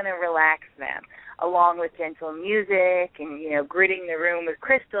really going to relax them, along with gentle music and, gridding the room with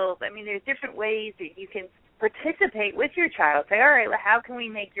crystals. I mean, there's different ways that you can participate with your child. Say, all right, well, how can we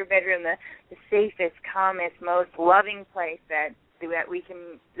make your bedroom the safest, calmest, most loving place that we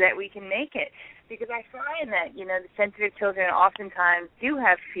can make it? Because I find that, the sensitive children oftentimes do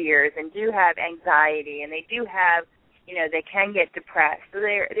have fears and do have anxiety, and they do have, they can get depressed. So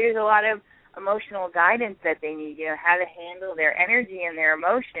there's a lot of emotional guidance that they need, how to handle their energy and their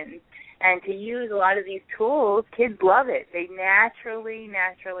emotions. And to use a lot of these tools, kids love it. They naturally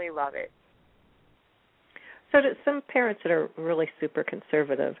love it. So do some parents that are really super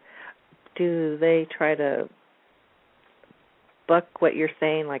conservative, do they try to buck what you're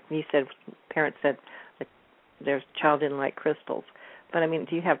saying? Like you said, parents said, like, their child didn't like crystals. But, I mean,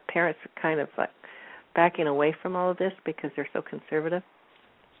 do you have parents kind of like backing away from all of this because they're so conservative?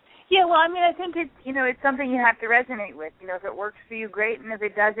 Yeah, well, I mean, I think it's something you have to resonate with. If it works for you, great, and if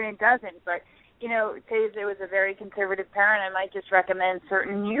it doesn't, it doesn't. But, say if there was a very conservative parent, I might just recommend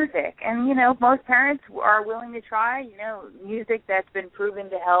certain music. And, most parents are willing to try, music that's been proven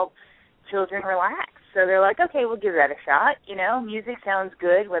to help children relax. So they're like, okay, we'll give that a shot. Music sounds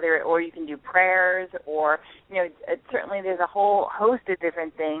good, or you can do prayers, or, certainly there's a whole host of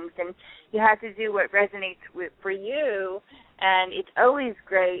different things. And you have to do what resonates for you. And it's always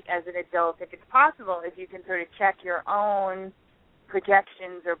great as an adult, if it's possible, if you can sort of check your own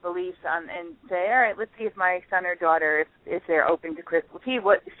projections or beliefs and say, all right, let's see if my son or daughter, if they're open to crystal tea,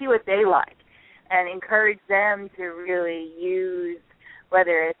 see what they like, and encourage them to really use,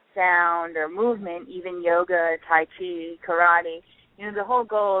 whether it's sound or movement, even yoga, tai chi, karate. The whole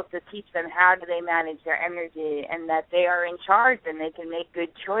goal is to teach them how do they manage their energy, and that they are in charge and they can make good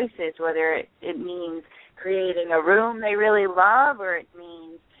choices, whether it means creating a room they really love, or it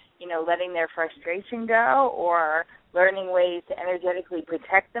means, letting their frustration go, or learning ways to energetically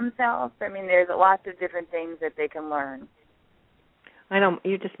protect themselves. I mean, there's lots of different things that they can learn. I know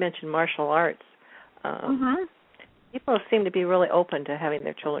you just mentioned martial arts. People seem to be really open to having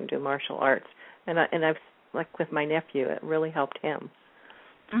their children do martial arts, and I've, like with my nephew, it really helped him.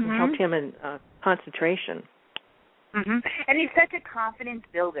 It helped him in concentration. And it's such a confidence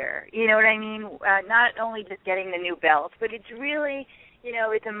builder, you know what I mean? Not only just getting the new belt, but it's really,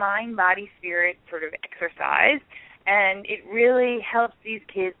 it's a mind, body, spirit sort of exercise, and it really helps these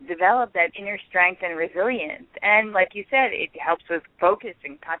kids develop that inner strength and resilience. And like you said, it helps with focus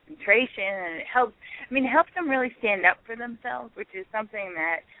and concentration, and it helps them really stand up for themselves, which is something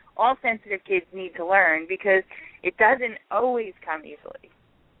that all sensitive kids need to learn, because it doesn't always come easily.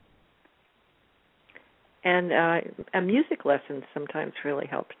 And a music lesson sometimes really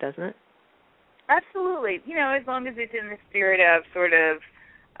helps, doesn't it? Absolutely. As long as it's in the spirit of sort of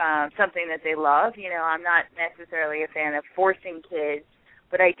something that they love. I'm not necessarily a fan of forcing kids,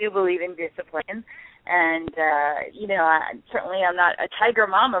 but I do believe in discipline. And, certainly I'm not, a tiger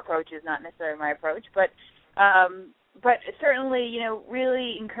mom approach is not necessarily my approach, but certainly,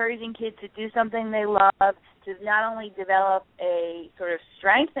 really encouraging kids to do something they love, to not only develop a sort of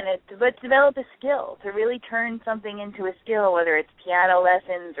strength in it, but develop a skill, to really turn something into a skill, whether it's piano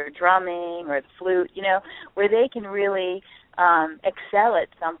lessons or drumming or the flute, where they can really excel at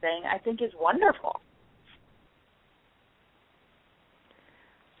something, I think is wonderful.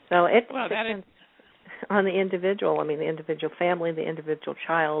 So it depends on the individual. I mean, the individual family, the individual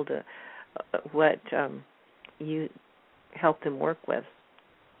child, what you help them work with.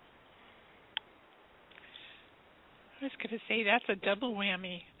 I was going to say that's a double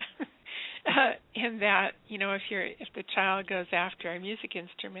whammy, in that if the child goes after a music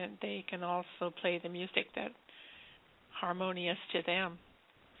instrument, they can also play the music that's harmonious to them.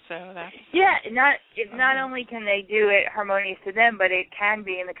 So that's not only can they do it harmonious to them, but it can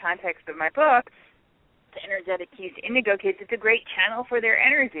be, in the context of my book, the energetic keys to Indigo Kids. It's a great channel for their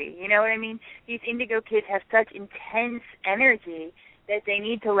energy. You know what I mean? These Indigo Kids have such intense energy that they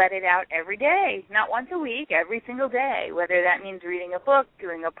need to let it out every day, not once a week, every single day, whether that means reading a book,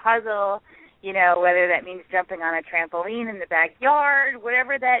 doing a puzzle, whether that means jumping on a trampoline in the backyard,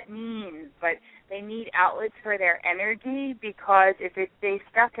 whatever that means. But they need outlets for their energy, because if it stays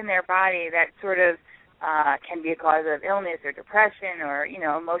stuck in their body, that sort of can be a cause of illness or depression or,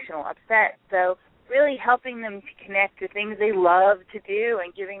 emotional upset. So really helping them to connect to things they love to do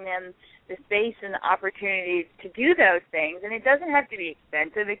and giving them the space and the opportunities to do those things. And it doesn't have to be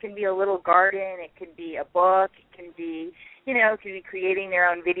expensive. It can be a little garden. It could be a book. It can be, it can be creating their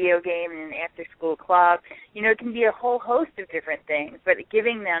own video game in an after-school club. It can be a whole host of different things. But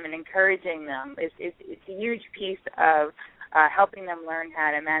giving them and encouraging them is a huge piece of helping them learn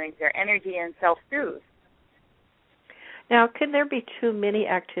how to manage their energy and self-soothe. Now, could there be too many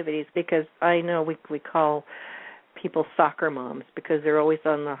activities? Because I know we call people soccer moms because they're always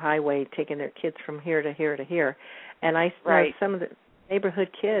on the highway taking their kids from here to here to here. And I know some of the neighborhood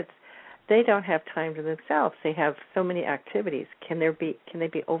kids, they don't have time to themselves. They have so many activities. Can they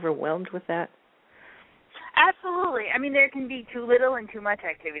be overwhelmed with that? Absolutely. I mean, there can be too little and too much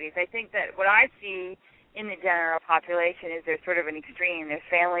activities. I think that what I see in the general population is there's sort of an extreme. There's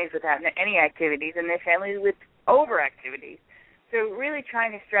families without any activities, and there's families with overactivities. So really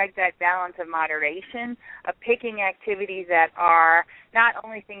trying to strike that balance of moderation, of picking activities that are not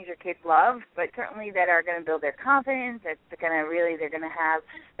only things your kids love, but certainly that are going to build their confidence, they're going to have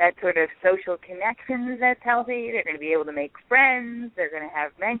that sort of social connections that's healthy, they're going to be able to make friends, they're going to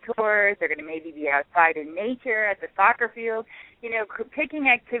have mentors, they're going to maybe be outside in nature at the soccer field, picking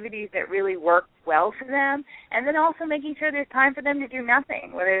activities that really work well for them, and then also making sure there's time for them to do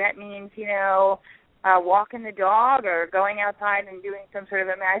nothing, whether that means, walking the dog or going outside and doing some sort of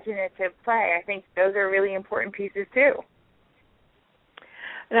imaginative play. I think those are really important pieces too.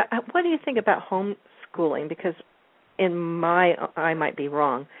 Now, what do you think about homeschooling? Because I might be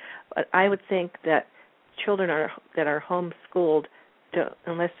wrong, but I would think that children that are homeschooled,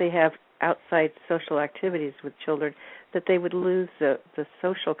 unless they have outside social activities with children, that they would lose the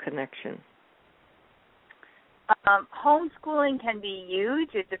social connection. Homeschooling can be huge.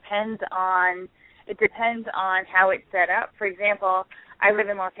 It depends on how it's set up. For example, I live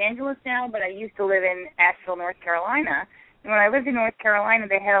in Los Angeles now, but I used to live in Asheville, North Carolina. And when I lived in North Carolina,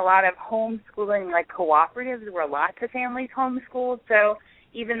 they had a lot of homeschooling, like cooperatives, where lots of families homeschooled. So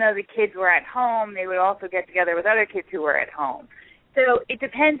even though the kids were at home, they would also get together with other kids who were at home. So it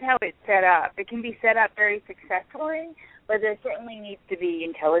depends how it's set up. It can be set up very successfully, but there certainly needs to be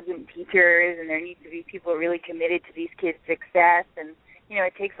intelligent teachers, and there needs to be people really committed to these kids' success, and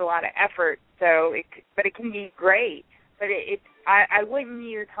it takes a lot of effort. But it can be great. But I wouldn't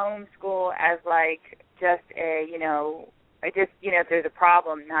use homeschool as like just if there's a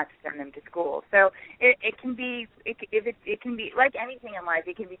problem, not to send them to school. So it can be like anything in life.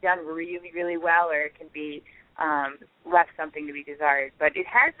 It can be done really, really well, or it can be left something to be desired. But it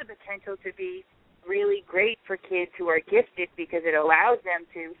has the potential to be really great for kids who are gifted, because it allows them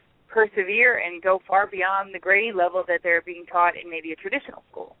to persevere and go far beyond the grade level that they're being taught in maybe a traditional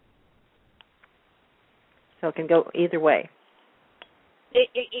school. So it can go either way.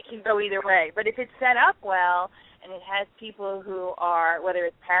 It can go either way. But if it's set up well and it has people who are, whether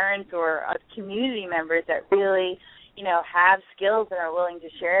it's parents or community members that really, have skills and are willing to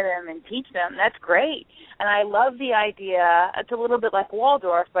share them and teach them, that's great. And I love the idea, it's a little bit like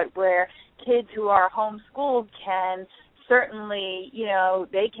Waldorf, but where kids who are homeschooled can certainly,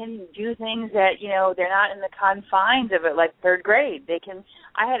 they can do things that, they're not in the confines of it, like third grade.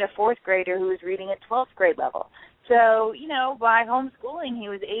 I had a fourth grader who was reading at 12th grade level. So, by homeschooling, he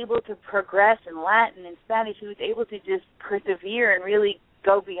was able to progress in Latin and Spanish. He was able to just persevere and really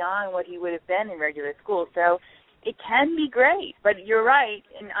go beyond what he would have been in regular school. So it can be great, but you're right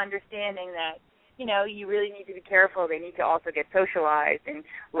in understanding that, you really need to be careful. They need to also get socialized and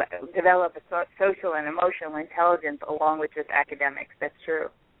develop a social and emotional intelligence along with just academics. That's true.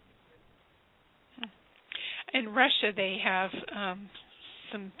 In Russia, they have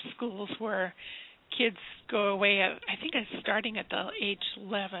some schools where kids go away, I think it's starting at the age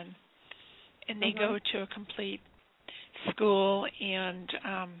 11, and they go to a complete school, and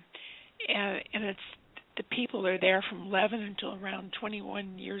it's the people are there from 11 until around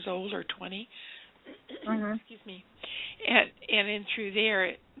 21 years old or 20. Excuse me. And in through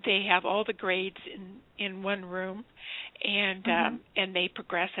there, they have all the grades in one room, and they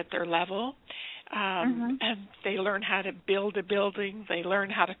progress at their level. And they learn how to build a building. They learn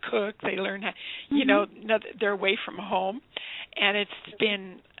how to cook. They learn how, they're away from home, and it's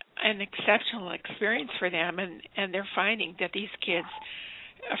been an exceptional experience for them. And they're finding that these kids,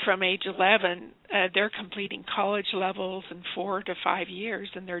 from age 11, they're completing college levels in 4 to 5 years,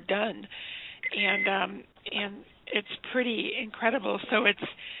 and they're done. And it's pretty incredible. So it's,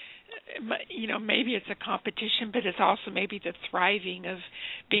 maybe it's a competition, but it's also maybe the thriving of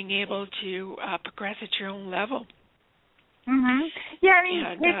being able to progress at your own level. Yeah,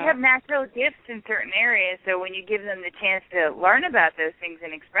 kids have natural gifts in certain areas, so when you give them the chance to learn about those things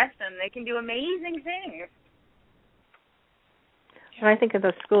and express them, they can do amazing things. And I think of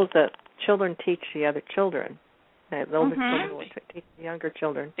those schools that children teach the other children. The older children will teach the younger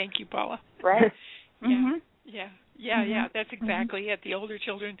children. Thank you, Paula. Right. Yeah, that's exactly it. The older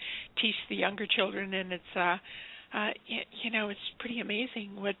children teach the younger children, and it's it's pretty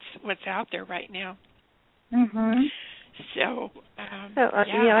amazing what's out there right now. So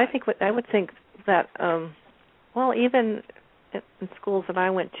I would think that even in schools that I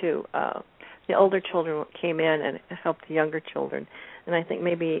went to, the older children came in and helped the younger children, and I think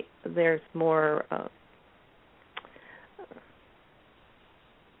maybe there's more.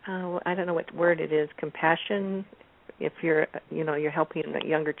 I don't know what word it is, compassion. If you're helping a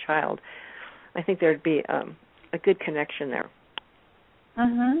younger child, I think there'd be a good connection there.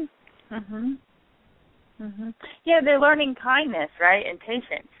 Yeah, they're learning kindness, right, and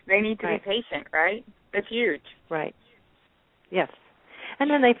patience. They need to be patient, right? That's huge. Right. Yes. And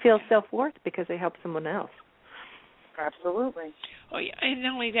then they feel self-worth because they help someone else. Absolutely. Oh yeah, and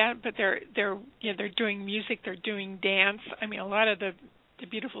not only that, but they're doing music, they're doing dance. I mean, a lot of the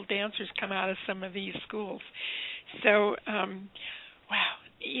beautiful dancers come out of some of these schools. So, wow,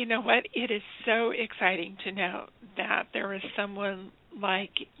 you know what? It is so exciting to know that there is someone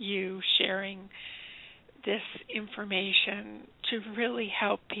like you sharing this information to really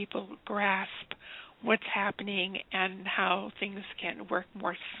help people grasp what's happening and how things can work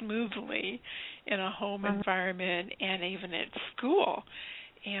more smoothly in a home environment and even at school.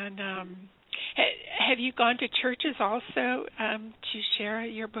 And have you gone to churches also to share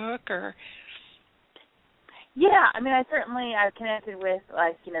your book? Or yeah, I mean, I've connected with,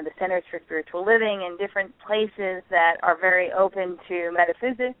 the Centers for Spiritual Living in different places that are very open to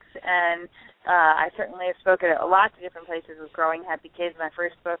metaphysics, and I certainly have spoken at lots of different places with Growing Happy Kids, my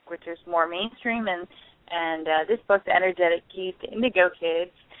first book, which is more mainstream, and this book, The Energetic Keys to Indigo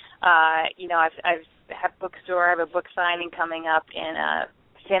Kids. I've have bookstore. I have a book signing coming up in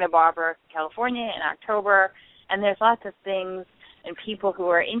Santa Barbara, California in October, and there's lots of things and people who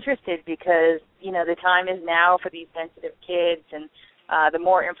are interested because, the time is now for these sensitive kids, and the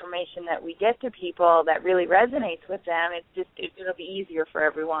more information that we get to people that really resonates with them, it'll be easier for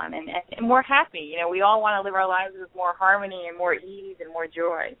everyone and more happy. We all want to live our lives with more harmony and more ease and more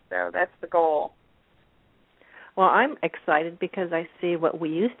joy. So that's the goal. Well, I'm excited because I see what we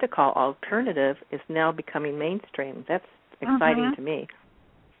used to call alternative is now becoming mainstream. That's exciting to me.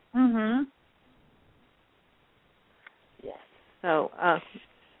 Mhm. Yes. So,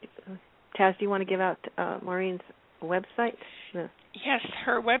 Taz, do you want to give out Maureen's website? No. Yes,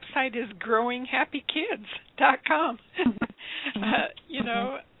 her website is growinghappykids.com. And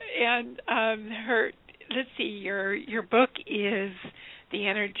her, let's see, your book is The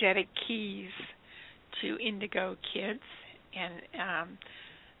Energetic Keys to Indigo Kids, and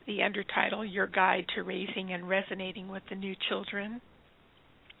the undertitle, Your Guide to Raising and Resonating with the New Children.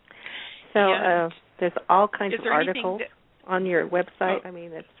 So there's all kinds of articles on your website. I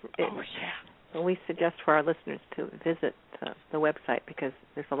mean, we suggest for our listeners to visit the website because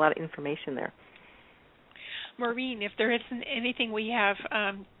there's a lot of information there. Maureen, if there isn't anything we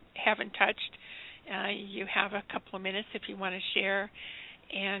haven't touched, you have a couple of minutes if you want to share,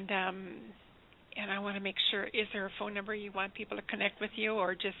 and I want to make sure, is there a phone number you want people to connect with you,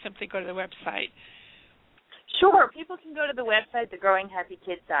 or just simply go to the website? Sure. People can go to the website,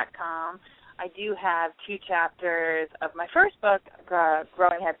 thegrowinghappykids.com. I do have 2 chapters of my first book,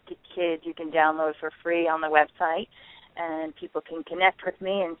 Growing Happy Kids, you can download for free on the website. And people can connect with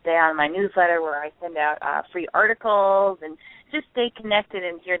me and stay on my newsletter where I send out free articles and just stay connected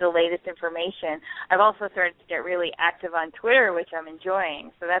and hear the latest information. I've also started to get really active on Twitter, which I'm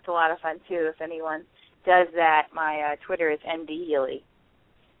enjoying. So that's a lot of fun, too. If anyone does that, my Twitter is MD Healy.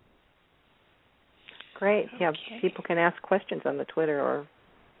 Great. Okay. Yeah, people can ask questions on the Twitter or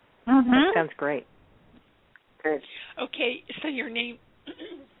that sounds great. Good. Okay, so your name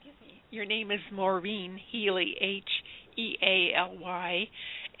is Maureen Healy, Healy,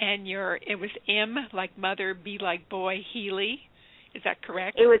 and it was M like mother, B like boy, Healy. Is that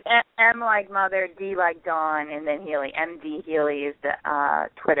correct? It was M like mother, D like Dawn, and then Healy. MD Healy is the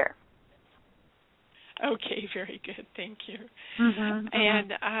Twitter. Okay, very good. Thank you.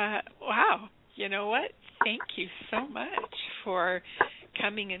 And wow, you know what? Thank you so much for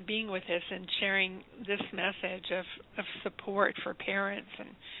coming and being with us and sharing this message of support for parents and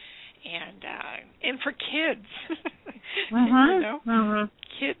for kids.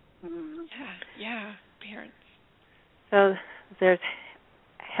 Kids. Yeah, parents. So there's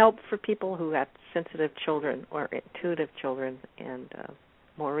help for people who have sensitive children or intuitive children, and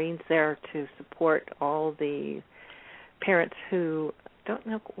Maureen's there to support all the parents who don't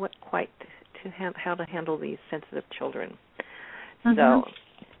know how to handle these sensitive children. So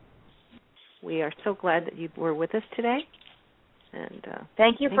we are so glad that you were with us today. And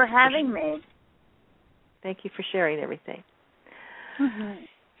thank you for having me. Thank you for sharing everything. Thank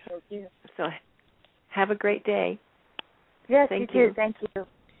you. So have a great day. Yes, you too. Thank you.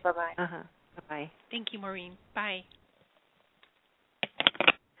 Bye-bye. Bye-bye. Thank you, Maureen. Bye.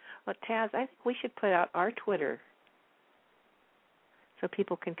 Well, Taz, I think we should put out our Twitter so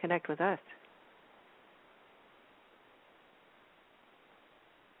people can connect with us.